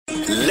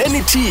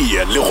Lenny T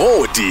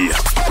Legodi.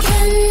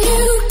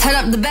 Turn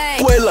up the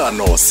bass.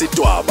 Kwelano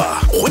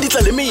Sitwaba. Go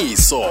ditla le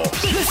miso.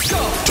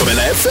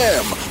 Thobela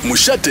FM,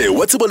 Mushate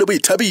wa tsebo le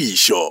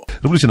boithabišo.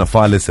 Revolution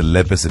fale se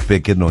lepe se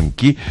peke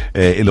nonki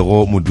e le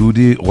go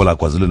modudi go la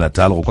KwaZulu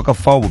Natal go ka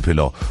fa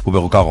bophelo go be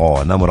go ka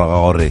gona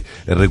morago gore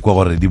re kwa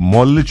gore di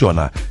mall le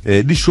tsona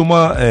di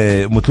shoma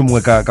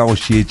motlhomongwe ka go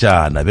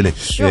shietjana bele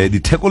di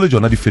theko le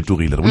tsona di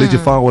fetogile re boletse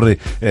fa gore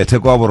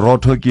theko ya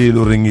borotho ke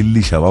le reng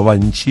ilisha ba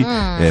bantši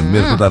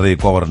mme re tla re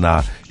kwa gore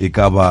na e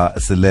ka ba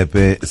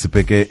selepe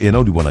sepeke ena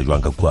o di bona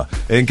jwang ka kwa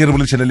nke re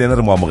boletse le ena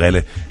re mo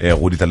amogele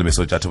go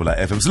ditlalemeso tša Thobela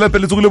FM selepe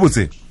le tsogile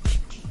botse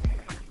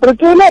re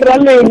tsela ra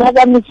lena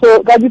ka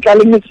miso ka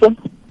ditlalemeso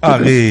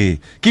ge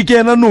ke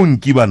kena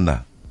nonki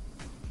banna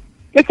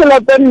ke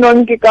selepe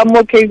nonki ka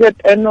mo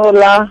KZN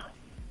la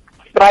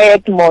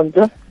Riot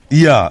Month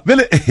ya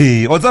bele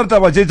o tsa re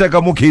taba tšetša ka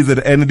mo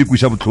KZN di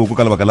kuša botlhoko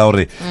ka lebaka la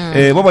gore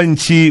ba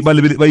bantši ba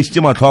išitše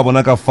matlho a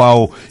bona ka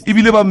fao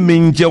ebile ba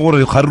mentše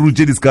gore kgaruru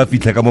tše di se ka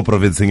fitlha ka mo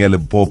provinceng ya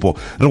Limpopo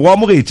re go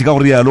amogetše ka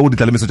gore yalo go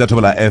ditlalemeso tša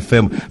Thobela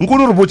FM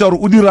nkone re botša gore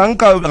o dirang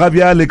ka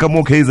bjale ka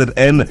mo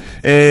KZN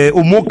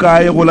o mo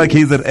kae go la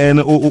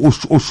KZN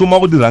o šoma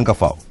go dirang ka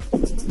fao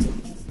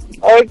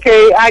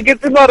okay a ke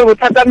tseba gore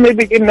bothata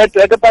maybe ke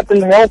network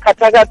pateleng ya go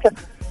kgatha-kgatha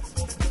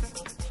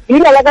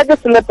ila la ka ke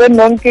selepe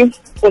nonki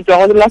go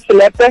tswa go la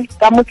selepe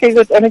ka mo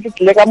KZN ke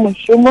tlile ka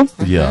mošomo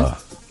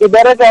ke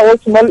bereka go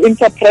Small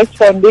Enterprise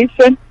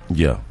Foundation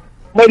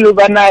mo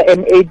lubana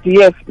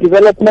MADF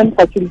Development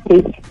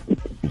Facilitate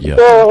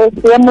so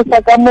seemo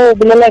sa ka mo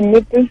bolela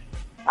nnete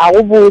a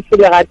go bose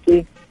le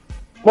gate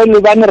mo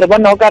lubane re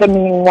bona o ka re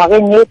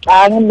mengwageng e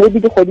tlang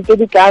maybe dikgwedi tse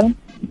di tlang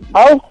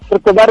ao re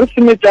tlo ba re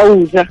semetša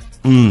uja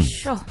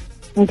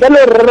ntle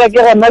le re reke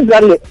gona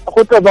jale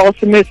go tlo ba go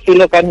seme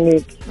selo ka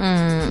nnete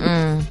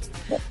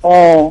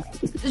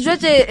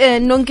Jwetse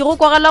nonki go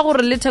kwagala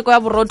gore le theko ya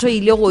borotho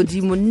ile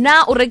godimo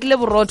nna o rekile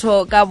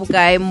borotho ka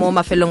bokae mo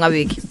mafelong a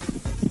beke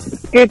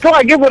ke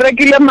tloga ke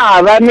borekile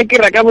maabane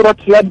ke reka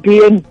borotho la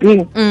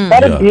BNB ba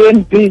re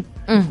BNB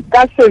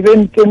ka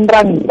 17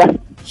 ranta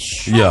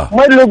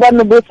mo le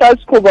bana bo sa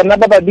sko bona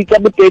ba ba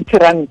bitsa bo 30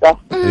 ranta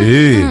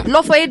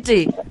lofo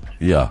ete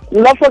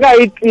lofo ka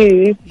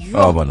ete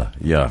bona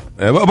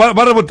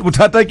ba re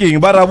bothata keng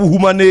ba ra bo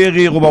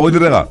humanege go ba go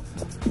direga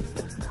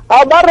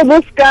a ba re bo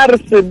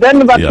scarce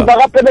then batho ba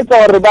gapeletsa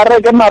gore ba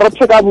reke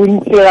marotho ka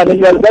bontsi gane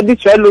jalo ba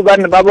ditshwelo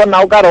bane ba bona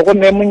o ka re go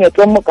ne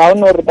monyetlo mo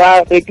kaone gore ba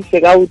rekise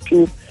ka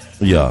utu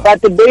but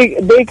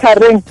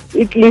bakery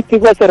at least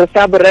go se re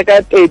sa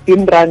boreka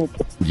 13 rand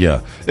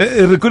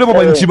re kone ba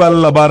bantši ba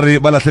lla ba re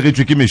ba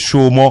latlhegetswe ke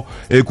mešomo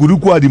kudu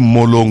kwa di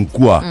mmolong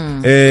kwa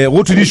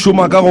go thwe di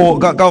šoma ka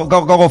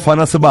go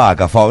fana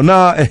sebaka fao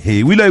na o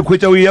ile a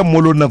ikhwetša o ya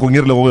mmolong nakong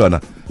e rile go yona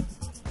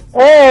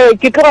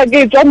ke tloga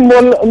ke tswa mo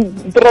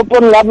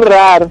toropong la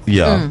boraro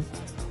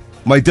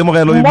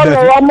maitemogelo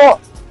molo wa mo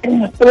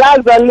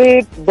plaza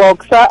le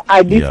boxer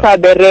a di sa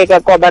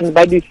bereka kwa bane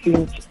ba di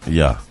sintše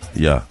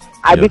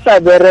a di sa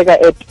bereka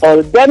at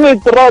all then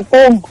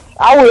toropong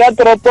a o ya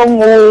toropong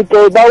o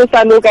tlo ba o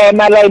sa le o ka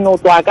ema line o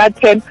tloa ka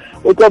 10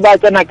 o tlo ba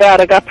tsena ka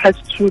gare ka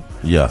past 2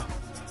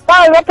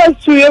 ba past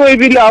 2 eo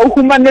ebile a o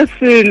humane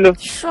selo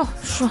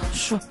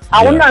a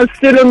o na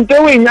selo nte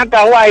o e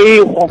nyakago a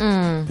ego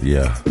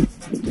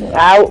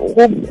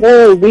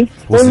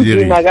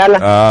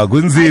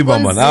kunzima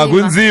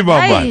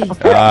man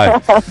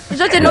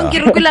jwetse nonki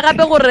re kwile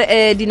gape gore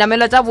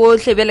dinamelo tsa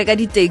botlhe bele ka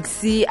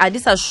di-taxi a di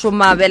sa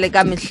šoma bele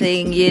ka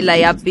mehleng yela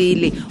ya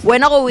pele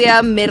wena go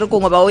ya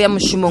mmerekong oba o ya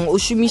mošomong o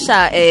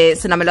šomiša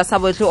senamelo sa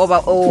botlhe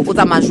o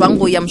tsamaya jwang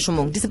go ya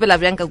mošomong di sepela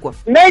bjang ka kua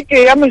mme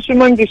ke ya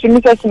mošomong ke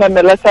šomiša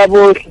senamelo sa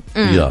botlhe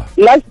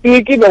last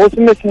week be go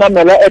šome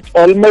senamelo at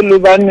all mo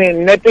lobane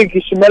nnete ke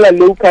šomela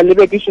local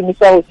be ke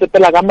šomiša go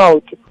sepela ka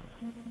maoto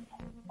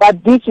but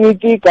this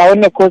week ka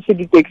one cause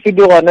di-taxi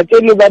di gona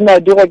tse le bana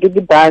di go ke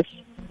di-bus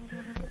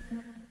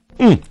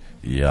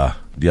di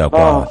a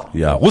kwa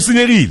go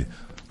senyegile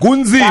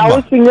kunzima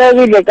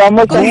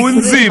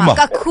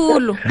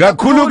kakhulu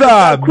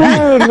kabi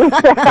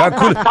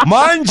kakhulu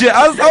manje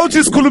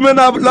awuthi sikhulume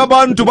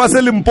labantu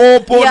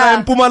baseLimpopo na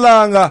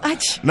eMpumalanga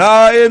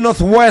na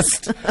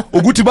eNorthwest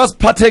ukuthi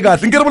basiphathe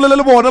kahle nke re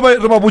bolele bona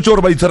re ba botša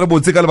gore ba itshware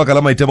botse ka lebaka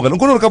la maitemogelo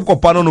nkone re ka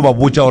kopana no ba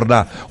botša gore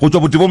na go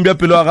tswa botebong bja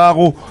pelo ya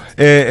gago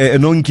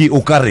nonki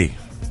o ka re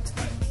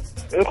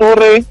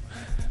gore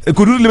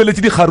kudu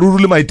lebeletse dikgaruru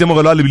le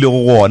maitemogelo a lebile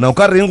go gona o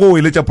ka reng go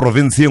eletša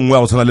province engwe ya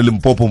go tshwana le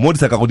Limpopo mo di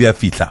sa ka go di a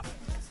fihla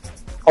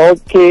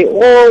okay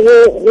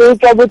o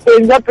tswa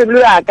boteng jwa pelo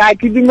ya ka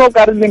ke dimo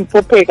ka re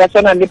Limpopo e ka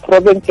tshwana le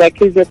province ya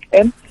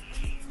KZN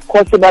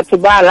kgose batho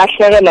ba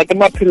latlhegela ke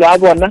maphelo a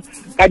bona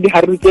ka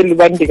diharuru tse le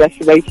bane di ka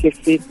se ba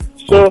isefeng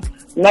so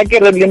nna ke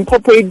re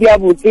Limpopo e di a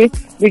botse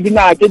le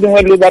dinaga tse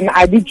dingwe le bane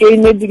a di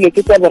joine dilo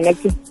ke tsa bona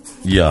tse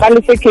ba le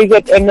se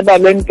KZN ba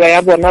lenka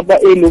ya bona ba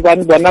e le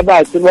bane bona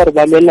ba tse gore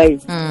ba lela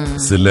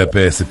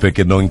selepe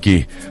sepeke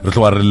nonki re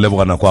tloa re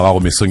lebogana kwa gago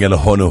mesong ya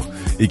lehono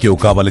e ke o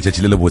ka ba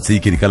letšatši le le botse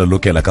ke di ka le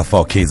lokela ka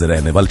fao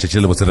KZN ba letšatši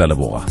le le botse re a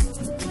leboga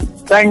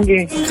thank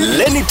you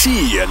Lenny T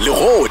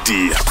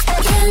Legodi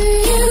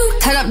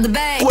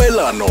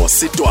poelano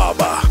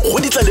setwaba go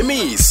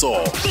ditlaleimiso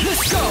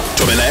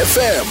thobela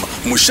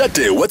FM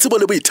mošate wa tsebo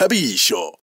le boithabišo.